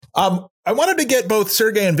I wanted to get both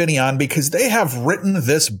Sergey and Vinny on because they have written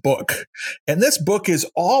this book, and this book is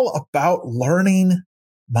all about learning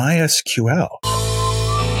MySQL.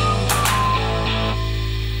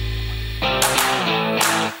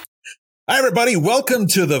 Hi, everybody. Welcome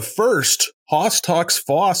to the first Hoss Talks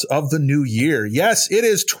Foss of the new year. Yes, it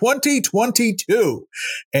is 2022.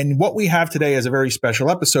 And what we have today is a very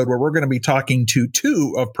special episode where we're going to be talking to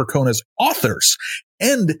two of Percona's authors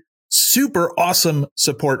and super awesome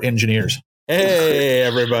support engineers. Hey,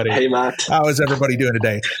 everybody. Hey, Matt. How is everybody doing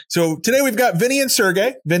today? So today we've got Vinny and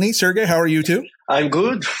Sergey. Vinny, Sergey, how are you two? I'm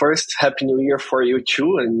good. First, Happy New Year for you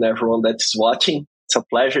too and everyone that's watching. It's a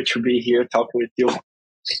pleasure to be here talking with you.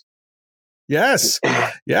 Yes.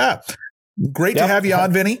 Yeah. Great to have you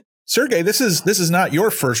on, Vinny. Sergey, this is not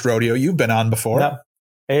your first rodeo. You've been on before. No,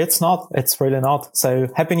 it's not. It's really not. So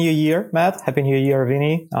Happy New Year, Matt. Happy New Year,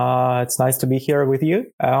 Vinny. It's nice to be here with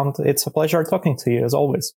you. And it's a pleasure talking to you as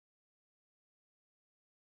always.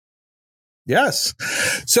 Yes.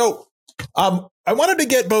 So I wanted to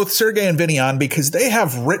get both Sergey and Vinny on because they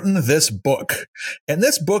have written this book. And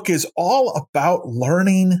this book is all about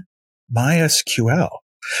learning MySQL.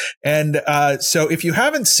 And so if you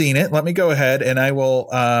haven't seen it, let me go ahead and I will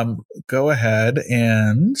go ahead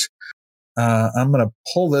and I'm going to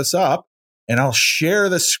pull this up and I'll share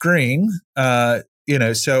the screen.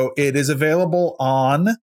 So it is available on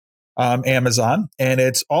Amazon, and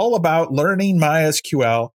it's all about learning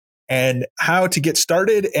MySQL and how to get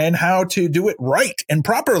started and how to do it right and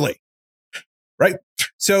properly. Right.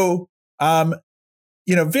 So,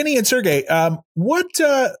 Vinny and Sergey, what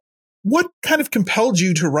kind of compelled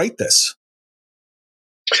you to write this?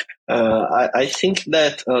 I think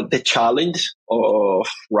that the challenge of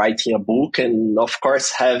writing a book and, of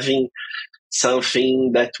course, having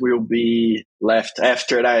something that will be left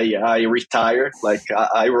after I retire. Like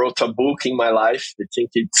I wrote a book in my life. I think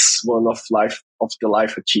it's one of the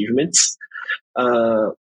life achievements.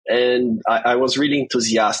 And I was really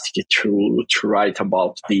enthusiastic to write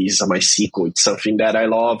about this MySQL. It's something that I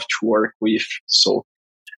love to work with. So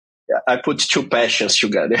I put two passions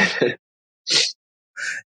together.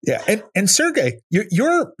 Yeah. And Sergey,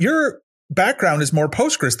 your background is more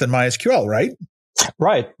Postgres than MySQL, right?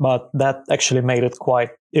 Right. But that actually made it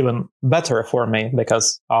quite even better for me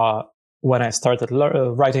because when I started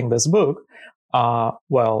writing this book, I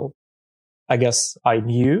guess I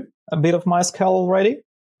knew a bit of MySQL already,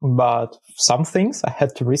 but some things I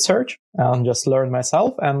had to research and just learn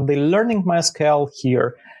myself. And the learning MySQL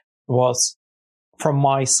here was, from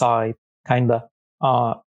my side, kind of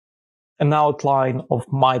an outline of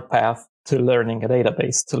my path to learning a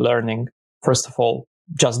database, to learning, first of all,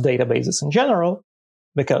 just databases in general,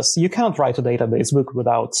 because you can't write a database book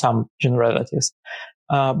without some generalities,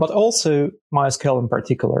 but also MySQL in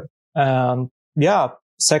particular. And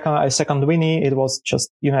second Winnie, it was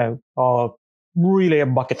just, really a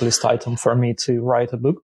bucket list item for me to write a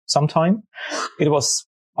book sometime.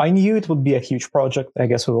 I knew it would be a huge project. I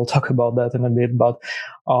guess we will talk about that in a bit. But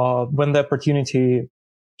when the opportunity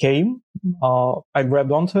came, I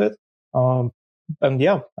grabbed onto it. I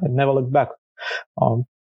never looked back.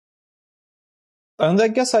 And I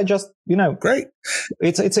guess I just, great.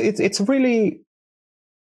 It's really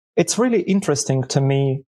interesting to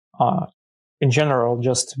me, in general,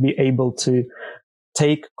 just to be able to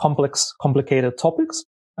take complicated topics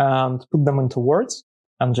and put them into words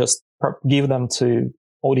and just give them to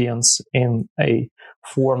audience in a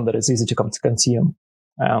form that is easy to consume.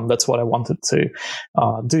 And that's what I wanted to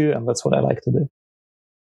do, and that's what I like to do.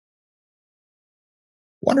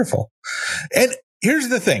 Wonderful. And here's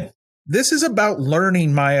the thing. This is about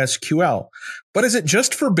learning MySQL, but is it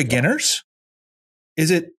just for beginners?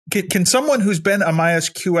 Can someone who's been a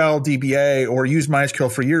MySQL DBA or used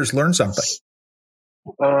MySQL for years learn something?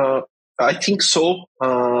 I think so.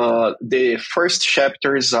 The first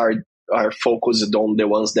chapters are focused on the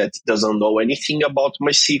ones that doesn't know anything about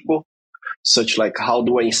MySQL, such like how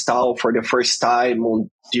do I install for the first time on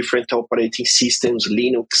different operating systems,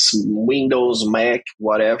 Linux, Windows, Mac,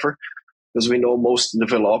 whatever. Because we know most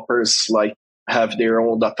developers have their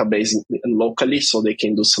own database locally, so they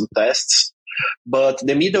can do some tests. But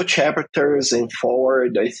the middle chapters and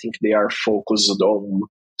forward, I think they are focused on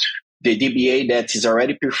the DBA that is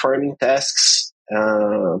already performing tasks,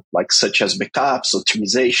 such as backups,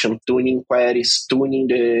 optimization, tuning queries, tuning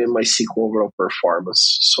the MySQL overall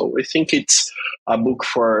performance. So I think it's a book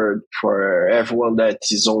for everyone that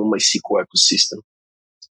is on MySQL ecosystem.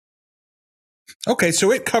 Okay,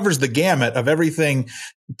 so it covers the gamut of everything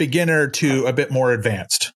beginner to a bit more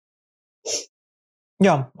advanced.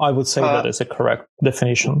 Yeah, I would say that is a correct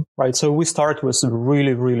definition, right? So we start with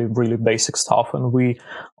really, really, really basic stuff, and we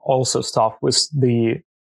also start with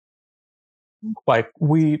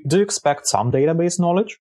we do expect some database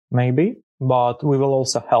knowledge, maybe, but we will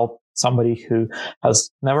also help somebody who has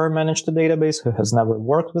never managed a database, who has never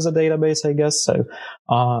worked with a database, I guess. So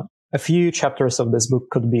a few chapters of this book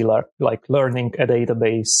could be like learning a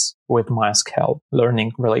database with MySQL,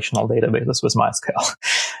 learning relational databases with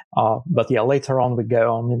MySQL. But yeah, later on we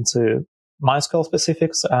go on into MySQL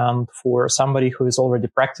specifics, and for somebody who is already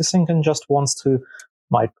practicing and just wants to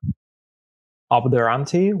like up their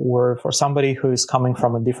ante, or for somebody who is coming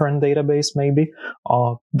from a different database, maybe,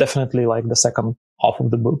 definitely like the second half of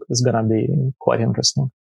the book is going to be quite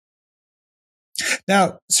interesting.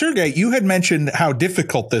 Now, Sergey, you had mentioned how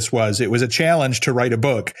difficult this was. It was a challenge to write a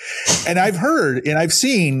book. And I've heard and I've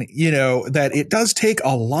seen, that it does take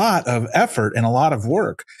a lot of effort and a lot of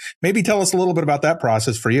work. Maybe tell us a little bit about that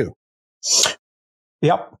process for you.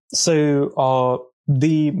 Yep. So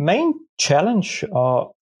the main challenge,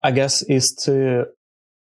 I guess, is to...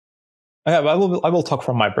 I will talk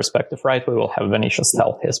from my perspective, right? We will have Vinicius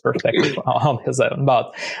tell his perspective on his own.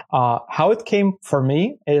 But how it came for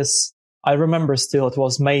me is, I remember still it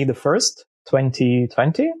was May the 1st,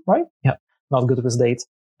 2020, right? Yeah, not good with dates.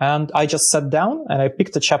 And I just sat down and I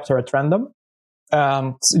picked a chapter at random.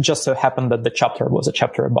 And it just so happened that the chapter was a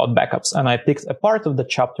chapter about backups. And I picked a part of the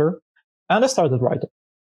chapter and I started writing.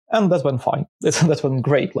 And that went fine. That went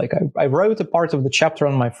great. Like I wrote a part of the chapter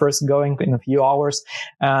on my first going in a few hours,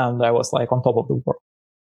 and I was like on top of the world.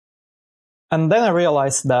 And then I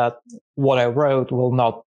realized that what I wrote will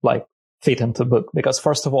not like fit into the book, because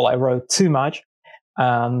first of all, I wrote too much.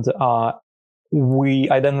 And I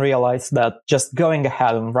then realized that just going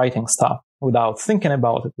ahead and writing stuff without thinking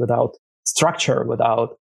about it, without structure,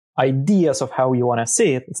 without ideas of how you want to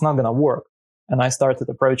see it, it's not going to work. And I started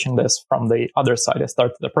approaching this from the other side. I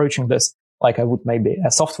started approaching this like I would maybe a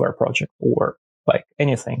software project or like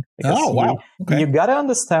anything. Because you got to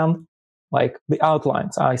understand like the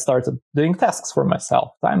outlines. I started doing tasks for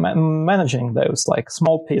myself. I'm managing those like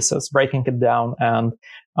small pieces, breaking it down and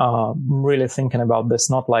really thinking about this.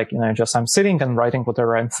 Not like, just I'm sitting and writing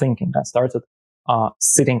whatever I'm thinking. I started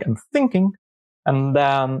sitting and thinking and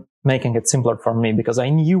then making it simpler for me because I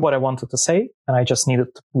knew what I wanted to say and I just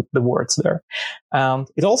needed to put the words there. And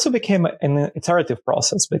it also became an iterative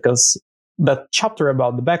process because that chapter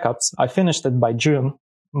about the backups, I finished it by June,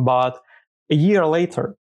 but a year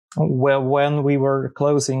later, when we were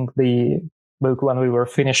closing the book, when we were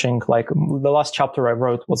finishing, like the last chapter I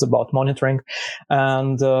wrote was about monitoring.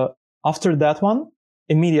 And after that one,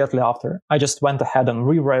 immediately after, I just went ahead and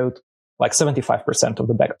rewrote like 75% of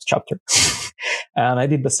the backups chapter. And I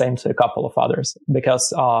did the same to a couple of others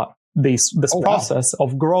because this process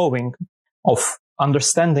of growing, of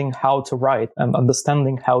understanding how to write and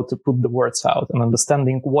understanding how to put the words out and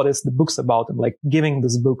understanding what is the book's about and like giving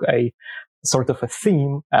this book a sort of a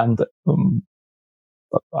theme and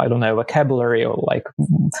I don't know, vocabulary or like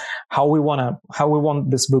how we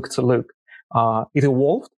want this book to look. It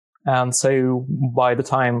evolved. And so by the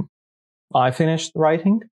time I finished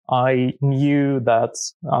writing, I knew that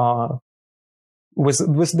with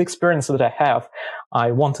the experience that I have,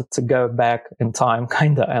 I wanted to go back in time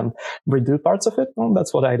kinda and redo parts of it. And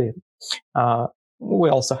that's what I did. We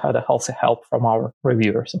also had a healthy help from our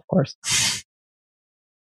reviewers, of course.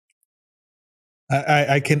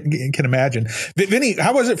 I can imagine. Vinny,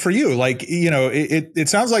 how was it for you? Like, it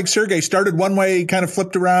sounds like Sergey started one way, kind of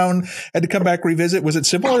flipped around, had to come back, revisit. Was it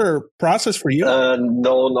similar process for you?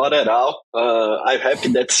 No, not at all. I'm happy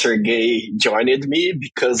that Sergey joined me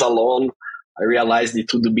because alone I realized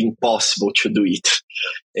it would be impossible to do it.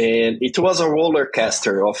 And it was a roller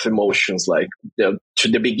coaster of emotions. Like to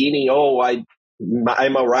the beginning,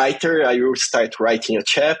 I'm a writer. I will start writing a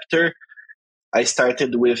chapter. I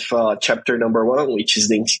started with chapter number 1, which is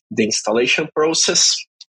the installation process.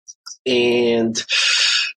 And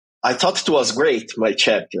I thought it was great, my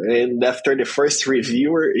chapter. And after the first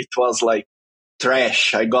reviewer, it was like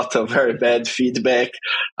trash. I got a very bad feedback.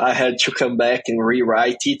 I had to come back and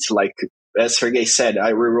rewrite it. Like, as Sergey said,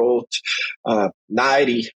 I rewrote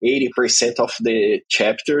 90, 80% of the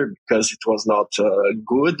chapter because it was not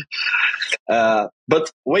good. But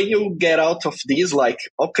when you get out of this, like,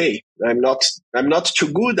 okay, I'm not too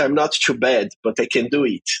good, I'm not too bad, but I can do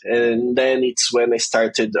it. And then it's when I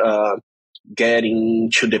started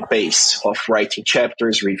getting to the pace of writing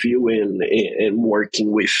chapters, reviewing, and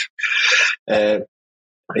working with. I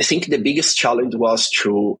think the biggest challenge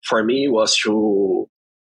for me was to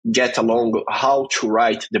get along how to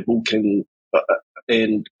write the book and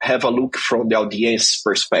and have a look from the audience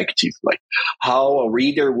perspective, like how a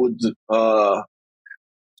reader would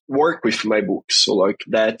work with my book. So like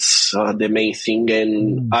that's the main thing,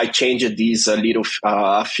 and I changed this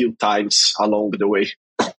a few times along the way.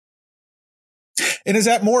 And is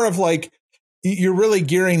that more of like, you're really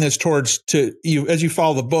gearing this towards to you as you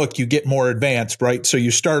follow the book, you get more advanced, right? So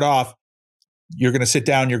you start off, you're going to sit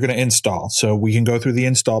down, you're going to install. So we can go through the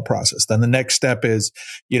install process. Then the next step is,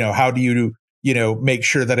 how do you, make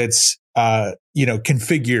sure that it's,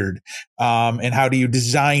 configured, and how do you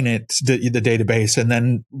design it, the database, and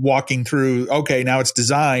then walking through, okay, now it's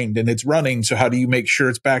designed and it's running. So how do you make sure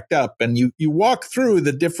it's backed up? And you walk through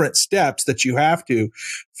the different steps that you have to,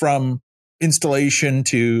 from installation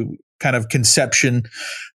to kind of conception,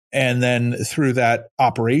 and then through that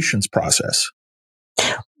operations process.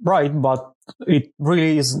 Right. But it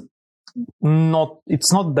really is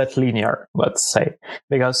it's not that linear, let's say,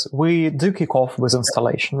 because we do kick off with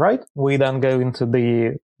installation, right? We then go into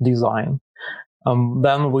the design.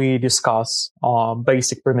 Then we discuss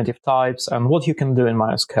basic primitive types and what you can do in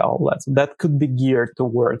MySQL. That could be geared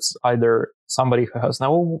towards either somebody who has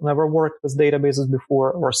never worked with databases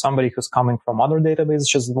before, or somebody who's coming from other databases,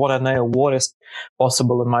 just want to know what is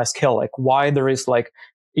possible in MySQL, like why there is like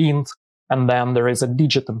int and then there is a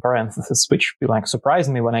digit in parentheses, which surprised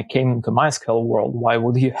me when I came into MySQL world. Why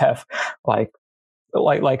would you have like a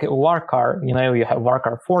varchar? You have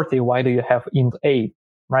varchar 40. Why do you have int 8?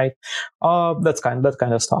 Right? That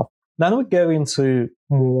kind of stuff. Then we go into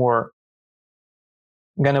more.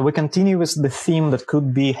 We continue with the theme that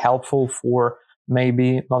could be helpful for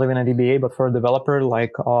maybe not even a DBA, but for a developer,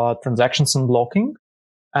 like transactions and blocking.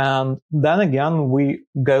 And then again, we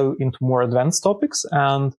go into more advanced topics.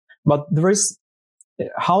 But there is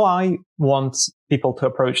how I want people to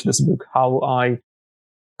approach this book, how I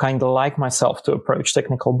kind of like myself to approach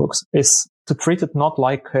technical books, is to treat it not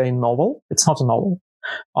like a novel. It's not a novel.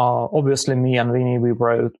 Obviously, me and Vinny, we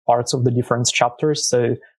wrote parts of the different chapters.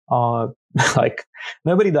 So,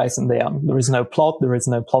 nobody dies in the end. There is no plot. There is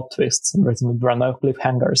no plot twists. There are no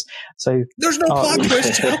cliffhangers. So there's no plot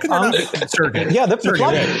twist. How can there not be? Sergey? Yeah, the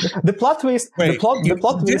plot twist. Wait, the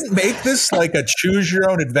plot twist. Didn't make this like a choose your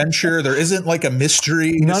own adventure. There isn't like a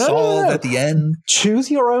mystery to solve at the end.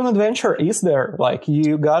 Choose your own adventure is there. Like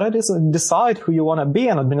you gotta decide who you want to be,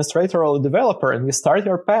 an administrator or a developer, and you start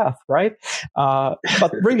your path, right?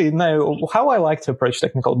 But really, no. How I like to approach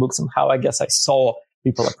technical books, and how I guess I saw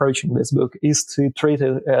people approaching this book, is to treat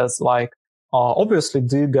it as like, obviously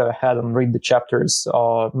do go ahead and read the chapters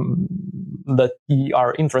that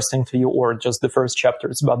are interesting to you, or just the first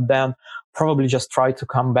chapters, but then probably just try to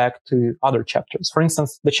come back to other chapters. For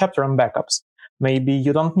instance, the chapter on backups. Maybe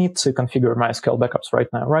you don't need to configure MySQL backups right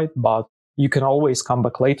now, right? But you can always come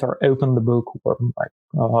back later, open the book, or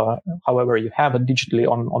however you have it digitally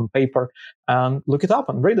on paper, and look it up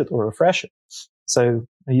and read it or refresh it. So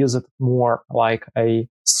use it more like a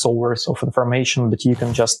source of information that you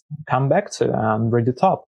can just come back to and read it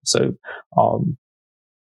up. So,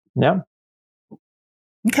 yeah.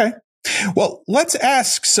 Okay. Well, let's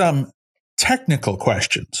ask some technical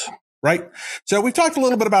questions, right? So we've talked a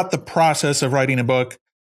little bit about the process of writing a book.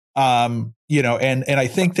 And I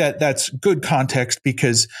think that that's good context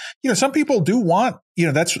because, some people do want,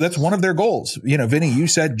 that's one of their goals. Vinny, you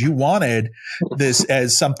said you wanted this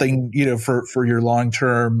as something, for your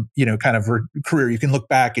long-term, kind of career. You can look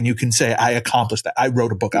back and you can say, I accomplished that. I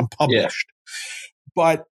wrote a book. I'm published.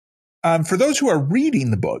 Yeah. But, for those who are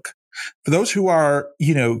reading the book, for those who are,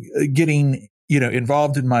 getting,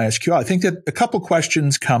 involved in MySQL, I think that a couple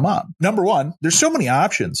questions come up. Number one, there's so many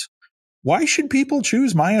options. Why should people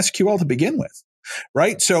choose MySQL to begin with?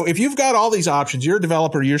 Right? So if you've got all these options, you're a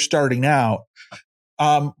developer, you're starting out,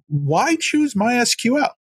 why choose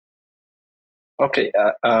MySQL? Okay.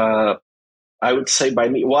 I would say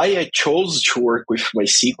why I chose to work with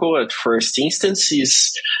MySQL at first instance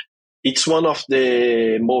is it's one of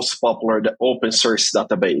the most popular open source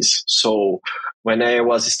database. So when I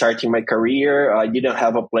was starting my career, I didn't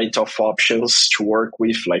have a plenty of options to work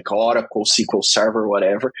with, like Oracle, SQL Server,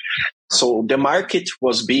 whatever. So the market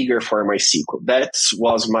was bigger for MySQL. That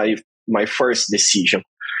was my first decision.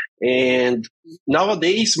 And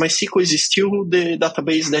nowadays, MySQL is still the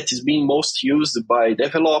database that is being most used by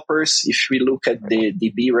developers. If we look at the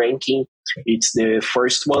DB ranking, it's the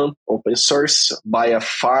first one, open source, by a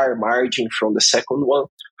far margin from the second one.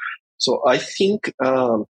 So I think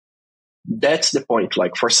that's the point.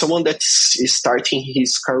 Like for someone that is starting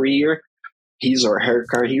his career, his or her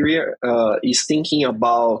career, is thinking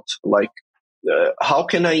about like, how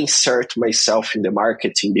can I insert myself in the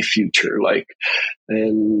market in the future? Like,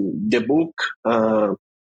 and the book,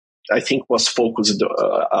 I think was focused.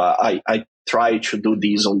 I try to do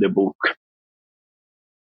this on the book.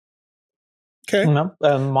 Okay. No,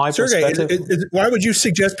 and my Sergey, perspective. why would you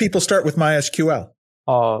suggest people start with MySQL?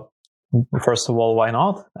 First of all, why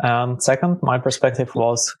not? And second, my perspective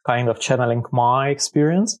was kind of channeling my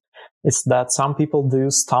experience. It's that some people do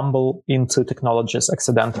stumble into technologies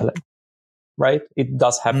accidentally, right? It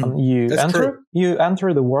does happen. You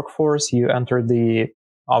enter the workforce, you enter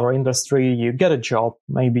our industry, you get a job.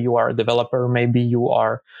 Maybe you are a developer, maybe you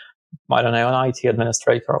are, I don't know, an IT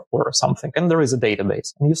administrator or something, and there is a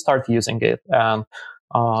database, and you start using it, and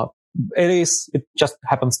it just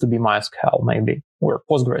happens to be MySQL, maybe, or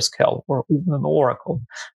PostgreSQL, or even Oracle.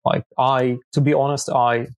 To be honest,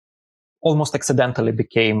 I almost accidentally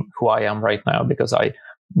became who I am right now because I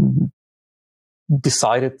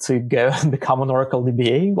decided to go and become an Oracle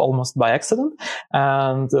DBA almost by accident,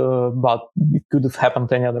 and but it could have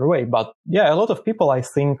happened any other way. But yeah, a lot of people, I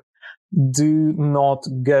think, do not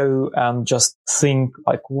go and just think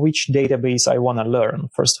like which database I want to learn.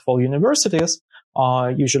 First of all, universities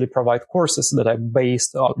usually provide courses that are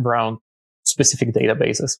based around specific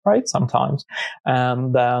databases, right? Sometimes.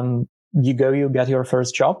 And then you get your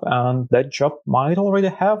first job, and that job might already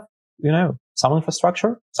have, some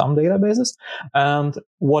infrastructure, some databases. And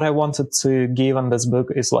what I wanted to give in this book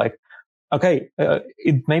is like, okay,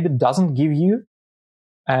 it maybe doesn't give you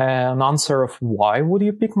an answer of why would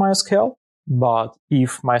you pick MySQL, but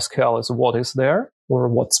if MySQL is what is there, or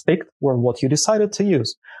what's picked, or what you decided to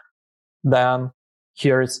use, then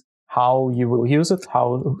here's how you will use it,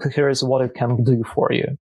 here's what it can do for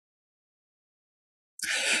you.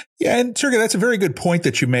 Yeah, and Sergey, that's a very good point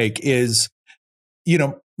that you make is,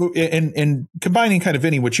 and combining kind of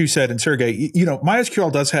Vinny, what you said, and Sergey,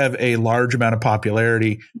 MySQL does have a large amount of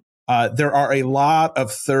popularity. There are a lot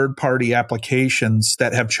of third-party applications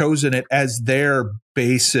that have chosen it as their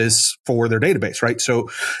basis for their database, right? So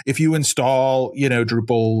if you install,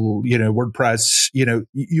 Drupal, WordPress,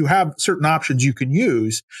 you have certain options you can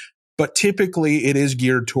use, but typically it is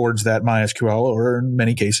geared towards that MySQL, or in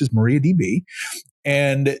many cases, MariaDB.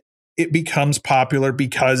 And it becomes popular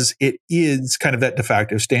because it is kind of that de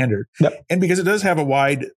facto standard. Yep. And because it does have a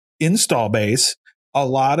wide install base, a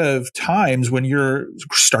lot of times when you're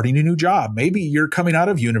starting a new job, maybe you're coming out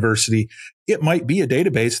of university, it might be a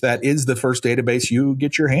database that is the first database you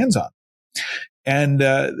get your hands on. And,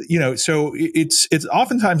 so it's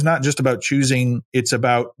oftentimes not just about choosing, it's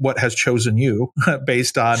about what has chosen you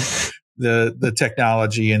based on the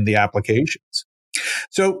technology and the applications.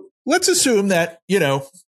 So let's assume that,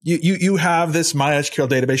 you have this MySQL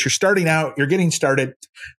database, you're starting out, you're getting started.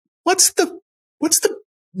 What's the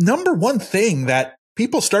number one thing that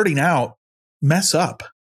people starting out mess up?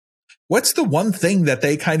 What's the one thing that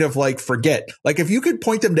they kind of like forget? Like if you could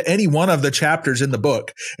point them to any one of the chapters in the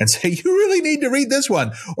book and say, you really need to read this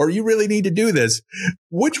one, or you really need to do this,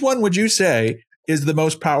 which one would you say is the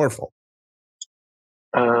most powerful?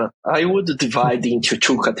 I would divide into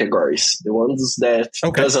two categories. The ones that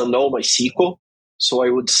doesn't know MySQL. So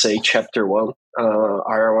I would say chapter 1. I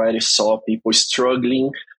already saw people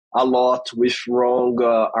struggling a lot with wrong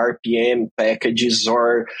RPM packages,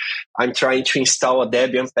 or I'm trying to install a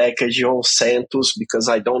Debian package on CentOS because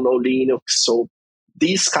I don't know Linux. So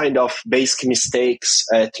these kind of basic mistakes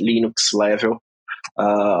at Linux level,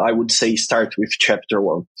 I would say start with chapter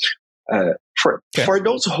 1. For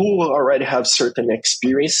those who already have certain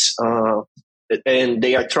experience and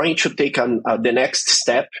they are trying to take the next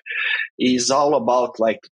step, is all about,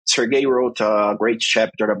 like Sergey wrote a great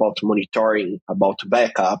chapter about monitoring, about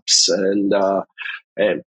backups,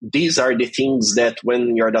 and these are the things that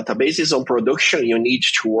when your database is on production, you need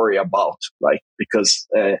to worry about, because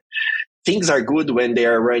things are good when they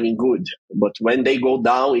are running good, but when they go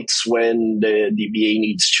down, it's when the DBA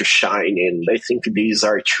needs to shine. And I think these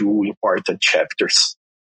are two important chapters.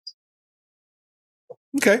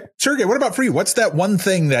 Okay. Sergey, what about for you? What's that one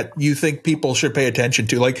thing that you think people should pay attention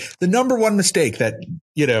to? Like the number one mistake that,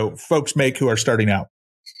 folks make who are starting out?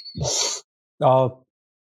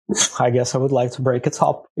 I guess I would like to break it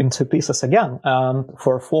up into pieces again. And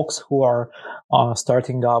for folks who are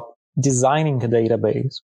starting up designing a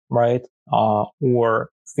database, right? Or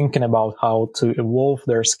thinking about how to evolve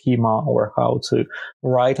their schema or how to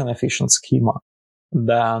write an efficient schema,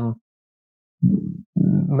 then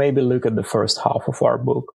maybe look at the first half of our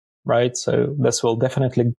book, right? So this will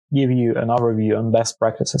definitely give you an overview and best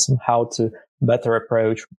practices on how to better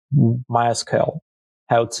approach MySQL,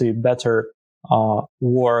 how to better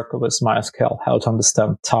work with MySQL, how to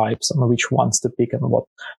understand types and which ones to pick and what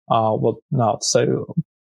not. So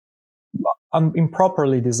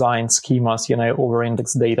improperly designed schemas,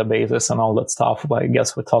 over-indexed databases and all that stuff. I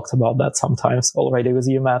guess we talked about that sometimes already with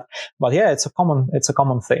you, Matt. But yeah, it's a common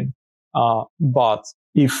thing. But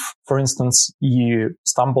if, for instance, you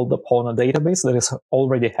stumbled upon a database that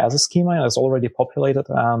already has a schema and is already populated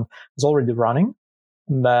and is already running,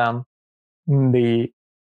 then the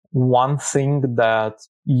one thing that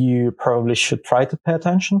you probably should try to pay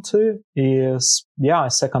attention to is,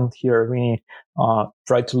 second here, we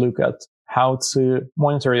try to look at how to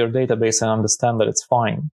monitor your database and understand that it's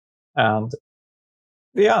fine. And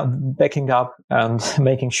backing up and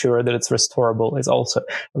making sure that it's restorable is also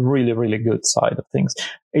a really, really good side of things.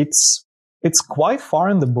 It's quite far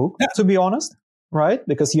in the book, to be honest, right?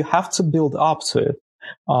 Because you have to build up to it.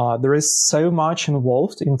 There is so much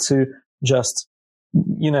involved into just,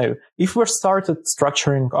 if we started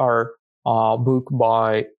structuring our book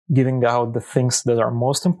by giving out the things that are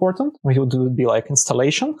most important, it would be like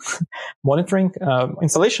installation, monitoring,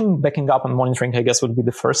 installation, backing up, and monitoring, I guess, would be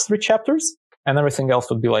the first 3 chapters, and everything else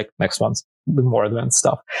would be like next ones, the more advanced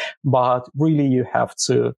stuff. But really, you have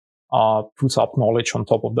to put up knowledge on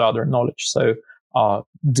top of the other knowledge. So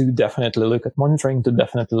do definitely look at monitoring, do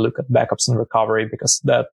definitely look at backups and recovery, because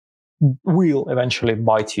that will eventually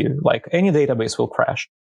bite you. Like any database will crash.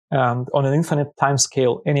 And on an infinite time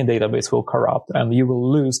scale, any database will corrupt and you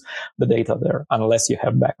will lose the data there unless you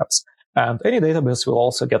have backups. And any database will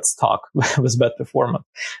also get stuck with bad performance.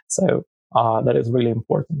 So that is really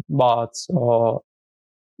important. But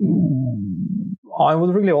I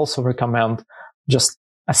would really also recommend just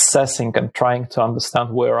assessing and trying to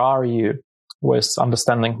understand where are you with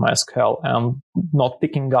understanding MySQL, and not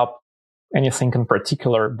picking up anything in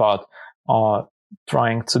particular, but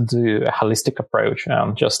trying to do a holistic approach.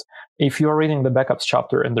 And just, if you're reading the backups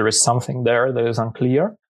chapter and there is something there that is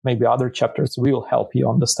unclear, maybe other chapters will help you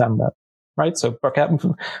understand that, right? So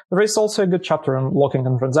there is also a good chapter on locking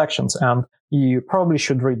and transactions, and you probably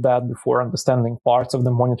should read that before understanding parts of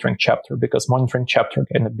the monitoring chapter, because monitoring chapter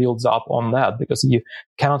kind of builds up on that, because you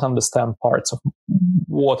cannot understand parts of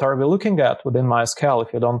what are we looking at within MySQL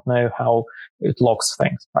if you don't know how it logs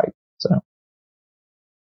things, right?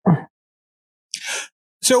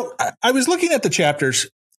 So I was looking at the chapters,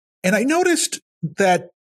 and I noticed that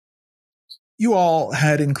you all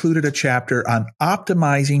had included a chapter on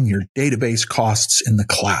optimizing your database costs in the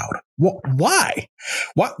cloud. Why?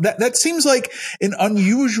 That seems like an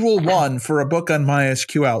unusual one for a book on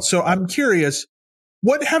MySQL. So I'm curious,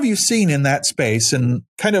 what have you seen in that space, and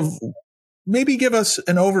kind of maybe give us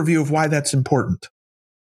an overview of why that's important?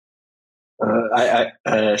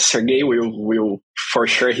 Sergey will for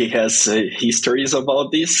sure, he has histories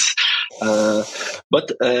about this.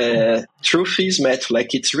 But truth is, Matt,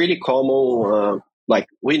 like it's really common. Like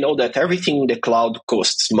we know that everything in the cloud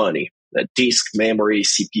costs money, disk, memory,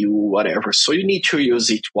 CPU, whatever. So you need to use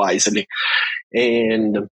it wisely.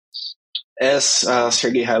 And as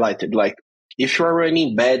Sergey highlighted, like if you are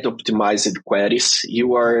running bad optimized queries,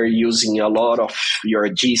 you are using a lot of your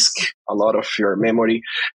disk, a lot of your memory.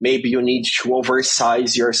 Maybe you need to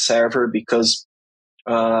oversize your server because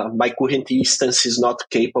my current instance is not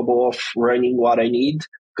capable of running what I need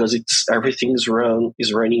because everything is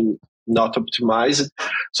running not optimized.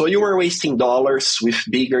 So you are wasting dollars with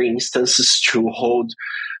bigger instances to hold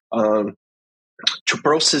to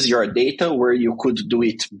process your data where you could do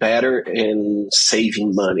it better and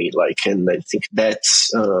saving money. And I think that's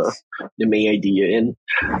the main idea. And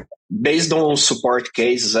based on support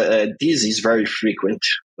cases, this is very frequent.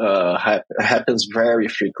 Happens very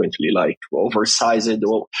frequently, like oversized and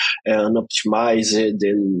optimized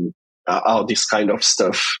and all this kind of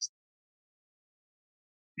stuff.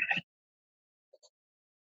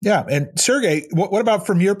 Yeah. And Sergey, what about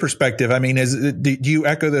from your perspective? I mean, do you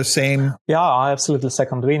echo the same? Yeah, I absolutely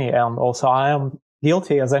second Vinny. And also I am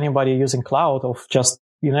guilty as anybody using cloud of just,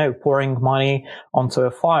 pouring money onto a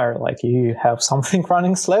fire. Like you have something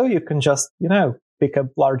running slow, you can just, pick a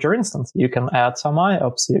larger instance. You can add some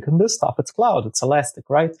IOPS, you can do stuff. It's cloud, it's elastic,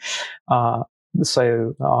 right? But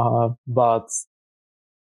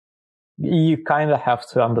you kind of have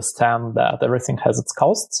to understand that everything has its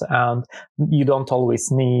costs and you don't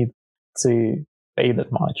always need to pay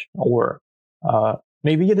that much, or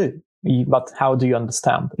maybe you do, but how do you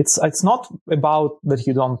understand? It's not about that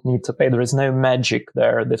you don't need to pay. There is no magic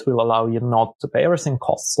there that will allow you not to pay. Everything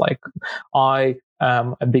costs. Like I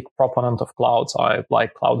am a big proponent of clouds. I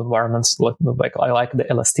like cloud environments. Like I like the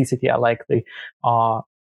elasticity. I like the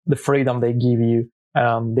freedom they give you,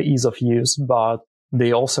 the ease of use, but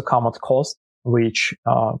they also come at cost, which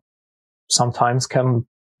sometimes can,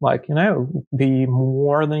 be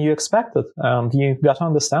more than you expected. And you got to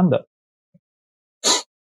understand that.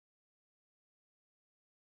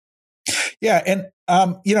 Yeah. And,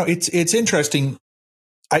 it's interesting.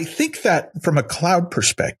 I think that from a cloud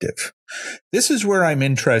perspective, this is where I'm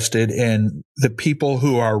interested in the people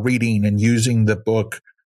who are reading and using the book.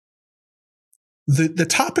 The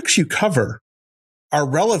topics you cover are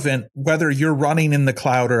relevant whether you're running in the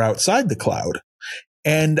cloud or outside the cloud.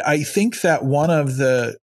 And I think that one of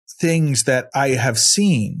the things that I have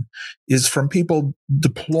seen is from people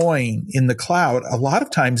deploying in the cloud, a lot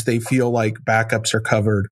of times they feel like backups are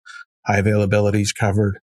covered, high availability is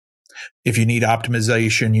covered. If you need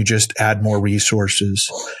optimization, you just add more resources.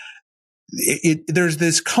 There's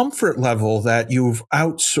this comfort level that you've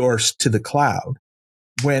outsourced to the cloud,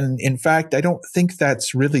 when in fact, I don't think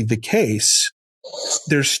that's really the case.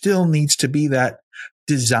 There still needs to be that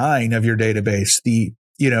design of your database,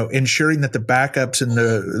 ensuring that the backups and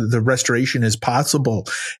the restoration is possible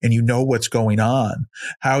and you know what's going on,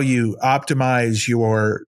 how you optimize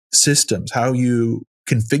your systems, how you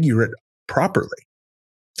configure it properly.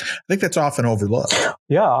 I think that's often overlooked.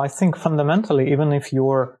 Yeah, I think fundamentally, even if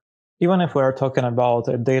we're talking about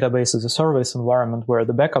a database as a service environment where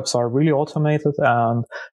the backups are really automated and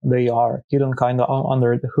they are hidden kind of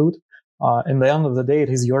under the hood, in the end of the day, it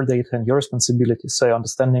is your data and your responsibility. So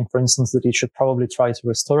understanding, for instance, that you should probably try to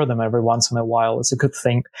restore them every once in a while is a good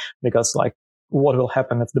thing, because what will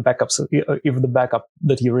happen if the backup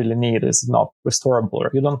that you really need is not restorable,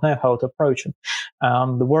 or you don't know how to approach it.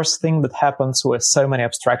 The worst thing that happens with so many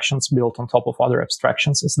abstractions built on top of other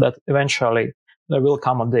abstractions is that eventually there will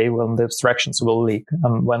come a day when the abstractions will leak,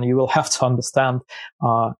 and when you will have to understand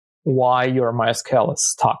why your MySQL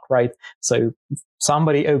is stuck, right? So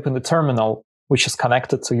somebody opened a terminal which is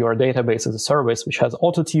connected to your database as a service, which has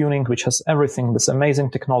auto-tuning, which has everything, this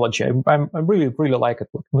amazing technology. I really, really like it.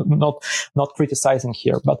 Not criticizing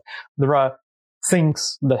here, but there are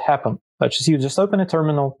things that happen, such as you just open a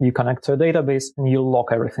terminal, you connect to a database, and you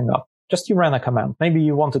lock everything up. Just you ran a command. Maybe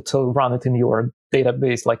you wanted to run it in your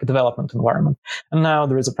database, like a development environment. And now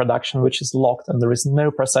there is a production which is locked and there is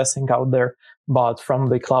no processing out there. But from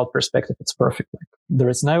the cloud perspective, it's perfect. There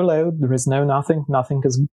is no load, there is no nothing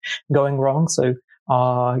is going wrong. So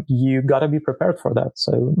you got to be prepared for that.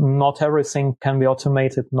 So not everything can be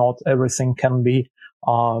automated. Not everything can be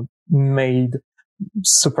made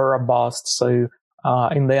super robust. So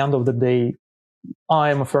in the end of the day, I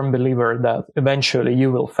am a firm believer that eventually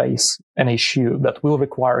you will face an issue that will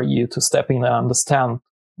require you to step in and understand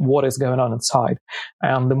what is going on inside.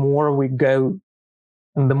 And the more we go,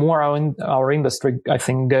 and the more our industry, I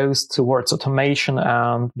think, goes towards automation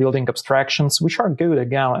and building abstractions, which are good,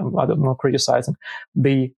 again, I'm not criticizing,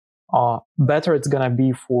 the better it's going to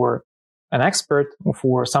be for an expert,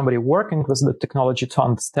 for somebody working with the technology, to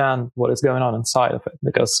understand what is going on inside of it.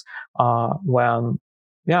 Because when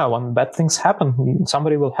bad things happen,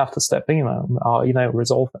 somebody will have to step in and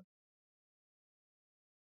resolve it.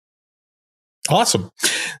 Awesome.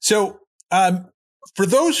 So for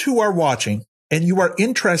those who are watching and you are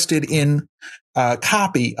interested in a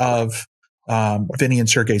copy of Vinny and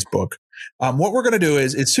Sergey's book, what we're going to do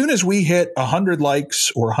is, as soon as we hit 100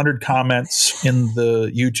 likes or 100 comments in the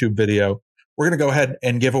YouTube video, we're going to go ahead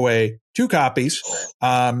and give away 2 copies,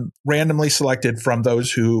 randomly selected from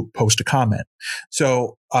those who post a comment.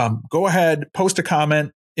 So go ahead, post a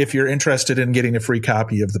comment if you're interested in getting a free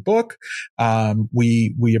copy of the book.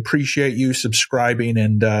 We appreciate you subscribing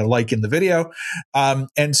and liking the video.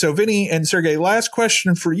 And so, Vinny and Sergey, last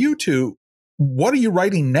question for you two. What are you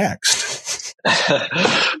writing next?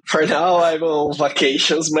 For now, I'm on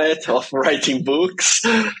vacations, Matt, of writing books.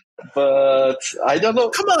 But I don't know.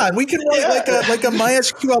 Come on, we can write like a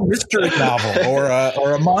MySQL mystery novel or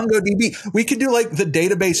a MongoDB. We could do like the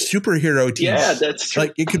database superhero team. Yeah, that's true.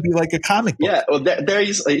 Like it could be like a comic book. Yeah, well, there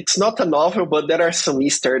is. It's not a novel, but there are some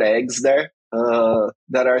Easter eggs there.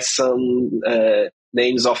 There are some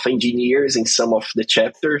names of engineers in some of the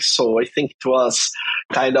chapters. So I think it was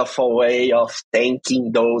kind of a way of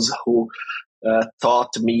thanking those who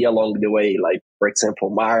taught me along the way. Like, for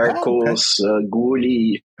example, Marcos,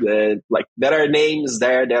 Guli. Like there are names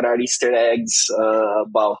there. There are Easter eggs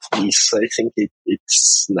about this. I think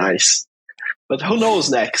it's nice. But who knows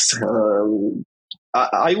next?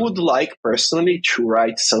 I would like personally to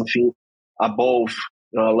write something above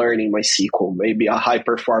learning MySQL, maybe a high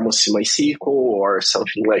performance MySQL or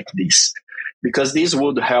something like this, because this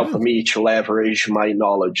would help me to leverage my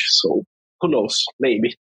knowledge. So who knows?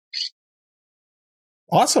 Maybe.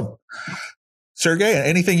 Awesome. Sergey,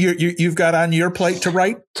 anything you've got on your plate to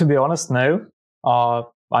write? To be honest, no.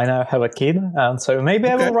 I now have a kid, and so maybe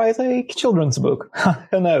I will write a children's book.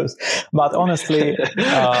 Who knows? But honestly,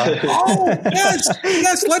 yes,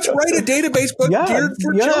 let's write a database book geared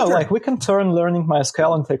for children. Like we can turn learning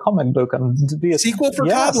MySQL into a comic book and be a sequel for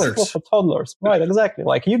toddlers. Sequel for toddlers, right? Exactly.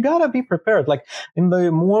 Like you gotta be prepared. Like in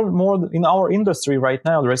the more in our industry right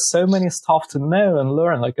now, there is so many stuff to know and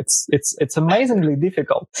learn. Like it's amazingly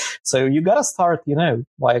difficult. So you gotta start.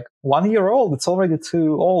 Like 1 year old, it's already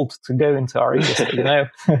too old to go into our industry.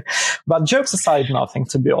 But jokes aside, nothing,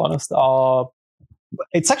 to be honest.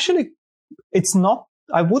 It's not,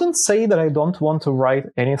 I wouldn't say that I don't want to write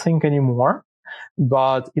anything anymore,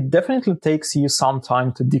 but it definitely takes you some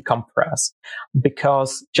time to decompress,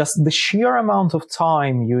 because just the sheer amount of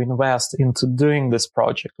time you invest into doing this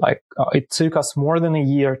project, like it took us more than a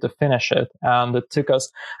year to finish it. And it took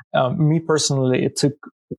us, me personally, it took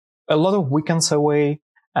a lot of weekends away.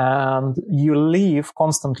 And you live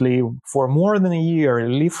constantly for more than a year.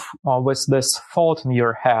 You live with this thought in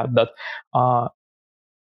your head that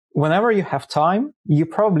whenever you have time, you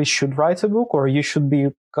probably should write a book, or you should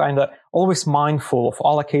be kind of always mindful of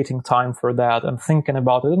allocating time for that and thinking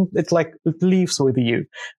about it. And it's like it lives with you.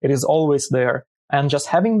 It is always there. And just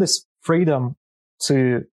having this freedom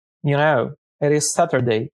to, it is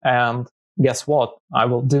Saturday, and guess what? I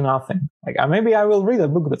will do nothing. Like maybe I will read a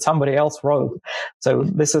book that somebody else wrote. So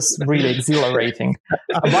this is really exhilarating.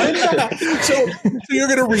 So you're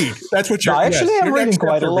going to read. That's what you're. Actually, I'm reading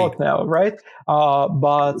quite a lot now, right?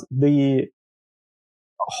 But the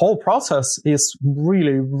whole process is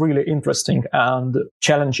really, really interesting and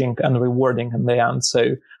challenging and rewarding in the end.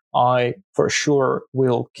 So I for sure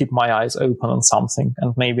will keep my eyes open on something,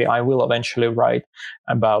 and maybe I will eventually write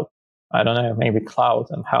about, I don't know, maybe cloud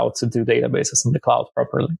and how to do databases in the cloud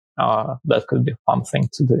properly. That could be a fun thing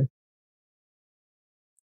to do.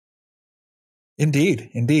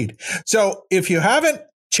 Indeed. So if you haven't,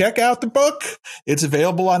 check out the book. It's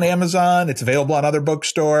available on Amazon. It's available on other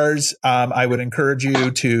bookstores. I would encourage you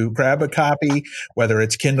to grab a copy, whether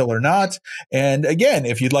it's Kindle or not. And again,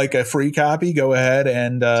 if you'd like a free copy, go ahead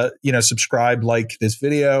and, subscribe, like this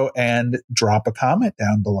video, and drop a comment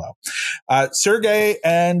down below. Sergey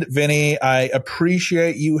and Vinny, I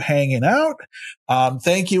appreciate you hanging out.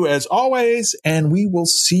 Thank you as always, and we will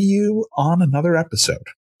see you on another episode.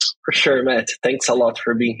 For sure, Matt. Thanks a lot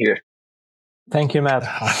for being here. Thank you, Matt.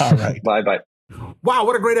 All right. Bye-bye. Wow,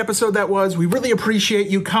 what a great episode that was. We really appreciate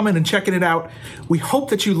you coming and checking it out. We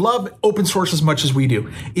hope that you love open source as much as we do.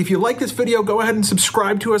 If you like this video, go ahead and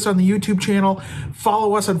subscribe to us on the YouTube channel.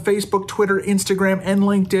 Follow us on Facebook, Twitter, Instagram, and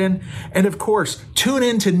LinkedIn. And of course, tune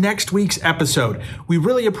in to next week's episode. We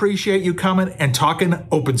really appreciate you coming and talking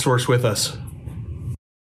open source with us.